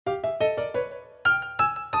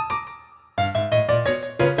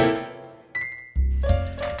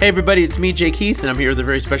Hey everybody, it's me, Jake Heath, and I'm here with a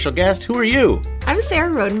very special guest. Who are you? I'm Sarah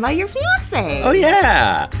Rodenbaugh, your fiance. Oh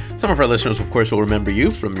yeah! Some of our listeners, of course, will remember you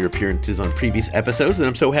from your appearances on previous episodes, and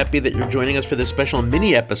I'm so happy that you're joining us for this special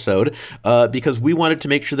mini episode because we wanted to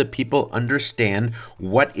make sure that people understand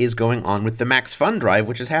what is going on with the Max Fun Drive,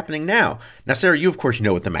 which is happening now. Now, Sarah, you of course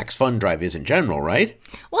know what the Max Fun Drive is in general, right?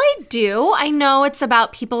 Well, I do. I know it's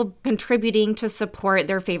about people contributing to support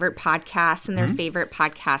their favorite podcasts and their favorite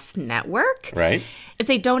podcast network. Right. If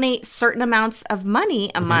they donate certain amounts of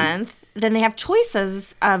money a month, then they have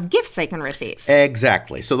choices of gifts they can receive.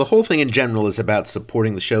 Exactly. So the whole thing in general is about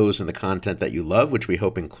supporting the shows and the content that you love, which we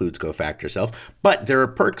hope includes Go Fact Yourself. But there are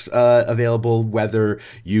perks available whether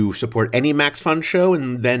you support any Max Fun show,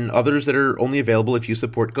 and then others that are only available if you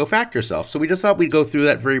support Go Fact Yourself. So we just thought we'd go through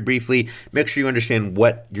that very briefly, make sure you understand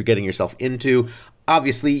what you're getting yourself into.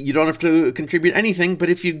 Obviously, you don't have to contribute anything, but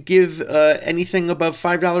if you give anything above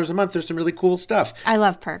 $5 a month, there's some really cool stuff. I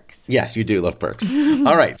love perks. Yes, you do love perks.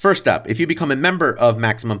 All right, first up, if you become a member of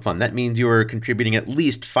Maximum Fun, that means you are contributing at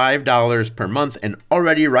least $5 per month, and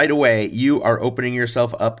already right away, you are opening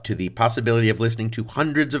yourself up to the possibility of listening to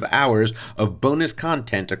hundreds of hours of bonus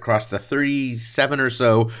content across the 37 or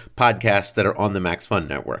so podcasts that are on the Max Fun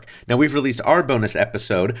Network. Now, we've released our bonus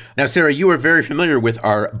episode. Now, Sarah, you are very familiar with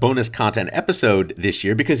our bonus content episode this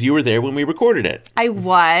year because you were there when we recorded it. I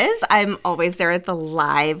was. I'm always there at the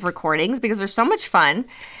live recordings because they're so much fun.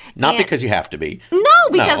 Not because you have to be. No,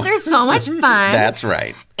 because they're so much fun. That's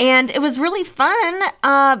right. And it was really fun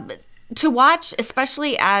to watch,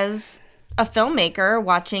 especially as a filmmaker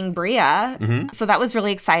watching Bria. So that was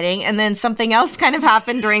really exciting. And then something else kind of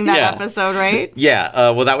happened during that episode, right?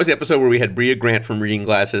 Yeah. Well, that was the episode where we had Bria Grant from Reading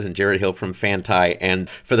Glasses and Jared Hill from Fantai. And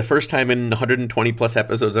for the first time in 120 plus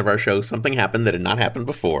episodes of our show, something happened that had not happened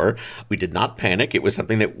before. We did not panic. It was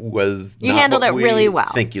something that was You handled it really well.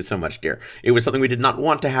 Thank you so much, dear. It was something we did not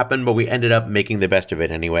want to happen, but we ended up making the best of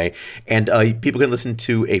it anyway. And people can listen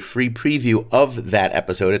to a free preview of that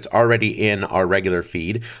episode. It's already in our regular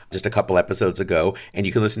feed just a couple episodes ago, and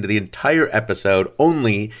you can listen to the entire episode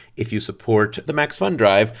only if you support the Max Fun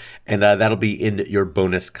Drive, and that'll be in your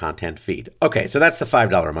bonus content feed. Okay, so that's the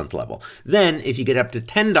 $5 a month level. Then, if you get up to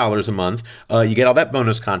 $10 a month, you get all that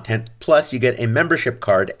bonus content, plus you get a membership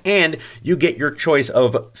card, and you get your choice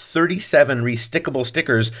of 37 restickable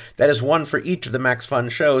stickers. That is one for each of the Max Fun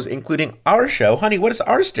shows, including our show. Honey, what is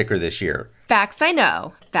our sticker this year? Facts I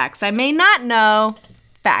know. Facts I may not know.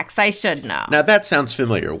 Facts I should know. Now, that sounds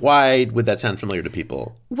familiar. Why would that sound familiar to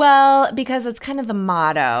people? Well, because it's kind of the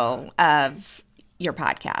motto of your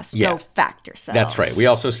podcast. Yeah. Go fact yourself. That's right. We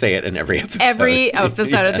also say it in every episode. Every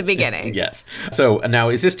episode at the beginning. Yes. So now,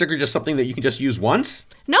 is this sticker just something that you can just use once?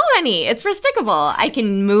 No, honey. It's restickable. I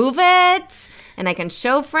can move it, and I can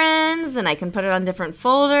show friends, and I can put it on different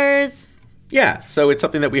folders. Yeah, so it's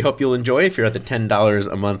something that we hope you'll enjoy if you're at the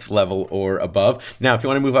 $10 a month level or above. Now, if you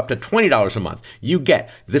want to move up to $20 a month, you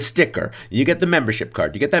get the sticker, you get the membership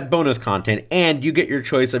card, you get that bonus content, and you get your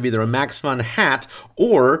choice of either a Max Fun hat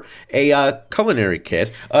or a culinary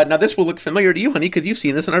kit. Now, this will look familiar to you, honey, because you've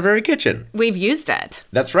seen this in our very kitchen. We've used it.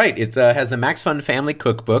 That's right. It has the Max Fun Family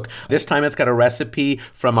Cookbook. This time it's got a recipe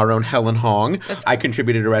from our own Helen Hong. I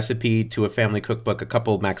contributed a recipe to a family cookbook a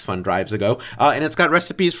couple Max Fun drives ago, and it's got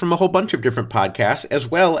recipes from a whole bunch of different podcasts, as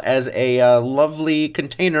well as a lovely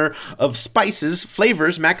container of spices,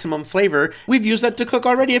 flavors, maximum flavor. We've used that to cook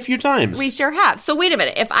already a few times. We sure have. So wait a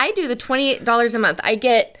minute. If I do the $28 a month, I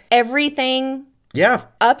get everything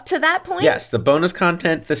up to that point? Yes, the bonus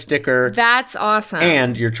content, the sticker. That's awesome.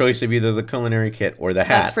 And your choice of either the culinary kit or the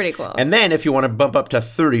hat. That's pretty cool. And then if you want to bump up to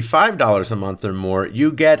 $35 a month or more,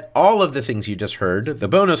 you get all of the things you just heard, the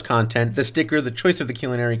bonus content, the sticker, the choice of the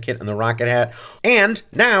culinary kit, and the rocket hat. And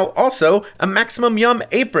now also a Maximum Yum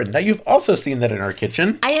apron. Now you've also seen that in our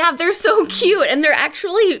kitchen. I have. They're so cute. And they're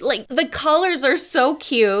actually, like, the colors are so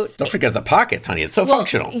cute. Don't forget the pockets, honey. It's so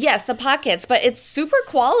functional. Yes, the pockets, but it's super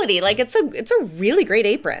quality. Like, it's a really great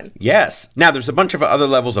apron. Yes. Now, there's a bunch of other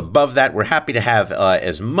levels above that. We're happy to have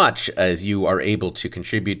as much as you are able to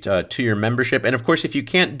contribute to your membership. And of course, if you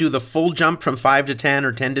can't do the full jump from 5 to 10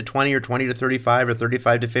 or 10 to 20 or 20 to 35 or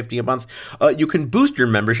 35 to 50 a month, you can boost your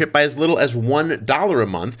membership by as little as $1 a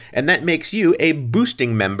month. And that makes you a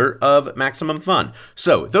boosting member of Maximum Fun.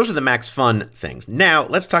 So those are the Max Fun things. Now,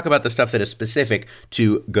 let's talk about the stuff that is specific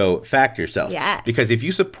to Go Fact Yourself. Yes. Because if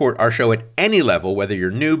you support our show at any level, whether you're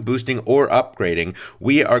new, boosting, or upgrade, rating,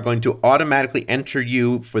 we are going to automatically enter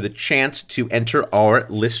you for the chance to enter our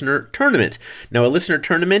listener tournament. Now, a listener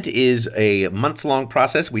tournament is a months-long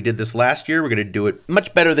process. We did this last year. We're going to do it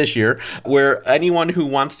much better this year, where anyone who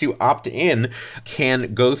wants to opt in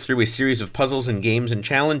can go through a series of puzzles and games and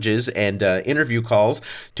challenges and interview calls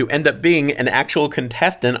to end up being an actual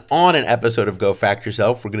contestant on an episode of Go Fact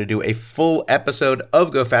Yourself. We're going to do a full episode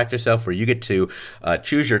of Go Fact Yourself where you get to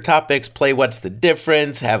choose your topics, play What's the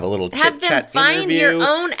Difference, have a little chit-chat interview. Have them find your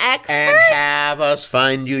own experts. And have us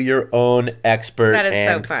find you your own expert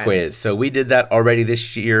and quiz. So we did that already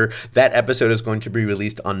this year. That episode is going to be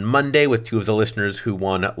released on Monday with two of the listeners who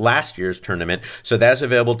won last year's tournament. So that is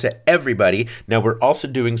available to everybody. Now, we're also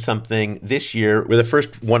doing something this year where the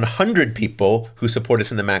first 100 people who support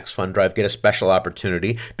us in the Max Fun Drive get a special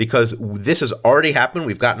opportunity, because this has already happened.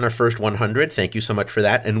 We've gotten our first 100. Thank you so much for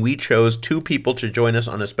that. And we chose two people to join us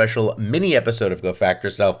on a special mini episode of Go Fact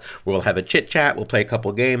Yourself, where we'll have a chit-chat, we'll play a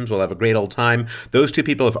couple games, we'll have a great old time. Those two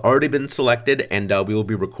people have already been selected, and we will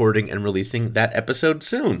be recording and releasing that episode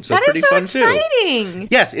soon. So that pretty is so fun exciting. Too.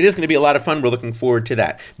 Yes, it is going to be a lot of fun. We're looking forward to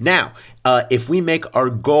that. Now, if we make our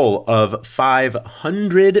goal of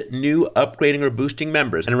 500 new upgrading or boosting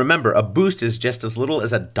members, and remember, a boost is just as little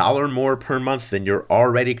as $1 more per month than you're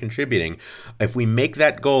already contributing. If we make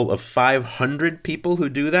that goal of 500 people who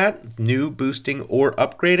do that, new, boosting, or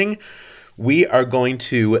upgrading, we are going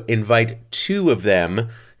to invite two of them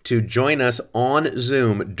to join us on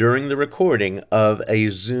Zoom during the recording of a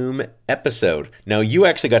Zoom episode. Now, you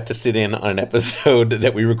actually got to sit in on an episode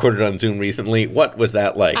that we recorded on Zoom recently. What was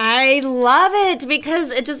that like? I love it because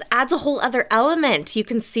it just adds a whole other element. You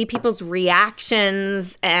can see people's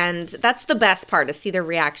reactions, and that's the best part, to see their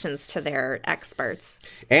reactions to their experts.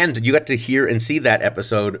 And you got to hear and see that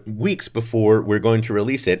episode weeks before we're going to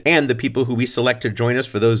release it. And the people who we select to join us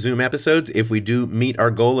for those Zoom episodes, if we do meet our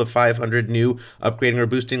goal of 500 new upgrading or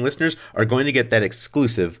boosting listeners, are going to get that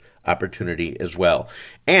exclusive opportunity as well.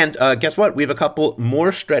 And guess what? We have a couple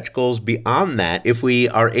more stretch goals beyond that. If we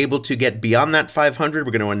are able to get beyond that 500,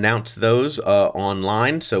 we're going to announce those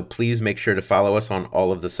online. So please make sure to follow us on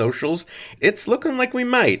all of the socials. It's looking like we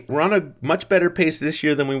might. We're on a much better pace this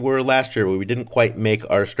year than we were last year, where we didn't quite make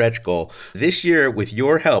our stretch goal. This year, with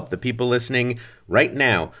your help, the people listening right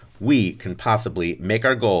now, we can possibly make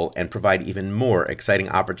our goal and provide even more exciting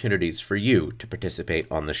opportunities for you to participate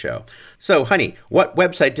on the show. So, honey, what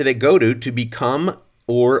website do they go to become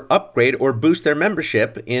or upgrade or boost their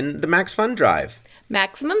membership in the Max Fun Drive?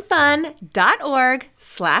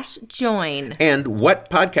 MaximumFun.org/join. And what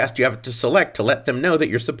podcast do you have to select to let them know that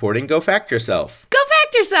you're supporting Go Fact Yourself? Go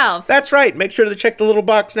Fact Yourself! That's right. Make sure to check the little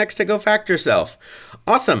box next to Go Fact Yourself.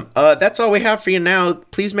 Awesome. That's all we have for you now.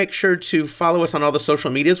 Please make sure to follow us on all the social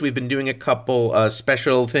medias. We've been doing a couple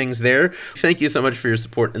special things there. Thank you so much for your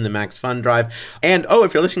support in the Max Fun Drive. And,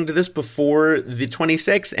 if you're listening to this before the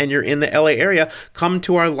 26th and you're in the LA area, come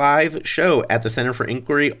to our live show at the Center for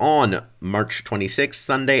Inquiry on March 26th,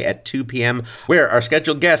 Sunday at 2 p.m., where our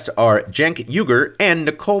scheduled guests are Cenk Uygur and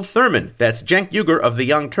Nicole Thurman. That's Cenk Uygur of the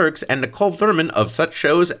Young Turks and Nicole Thurman of such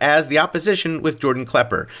shows as The Opposition with Jordan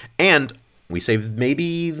Klepper. And we saved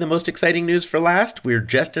maybe the most exciting news for last. We're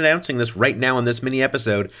just announcing this right now in this mini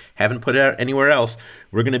episode. Haven't put it out anywhere else.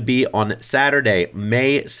 We're going to be on Saturday,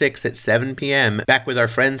 May 6th at 7 p.m. back with our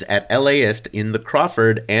friends at LAist in the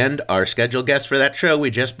Crawford, and our scheduled guest for that show, we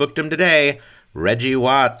just booked him today, Reggie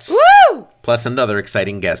Watts. Woo! Plus another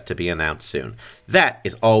exciting guest to be announced soon. That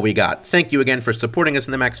is all we got. Thank you again for supporting us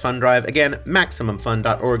in the Max Fun Drive. Again,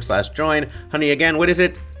 MaximumFun.org/join. Honey, again, what is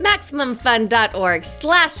it?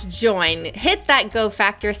 MaximumFun.org/join. Hit that Go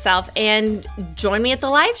Fact Yourself and join me at the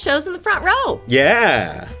live shows in the front row.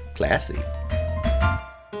 Yeah. Classy.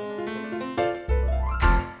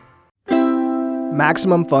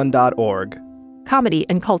 MaximumFun.org. Comedy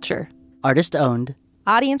and culture. Artist owned.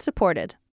 Audience supported.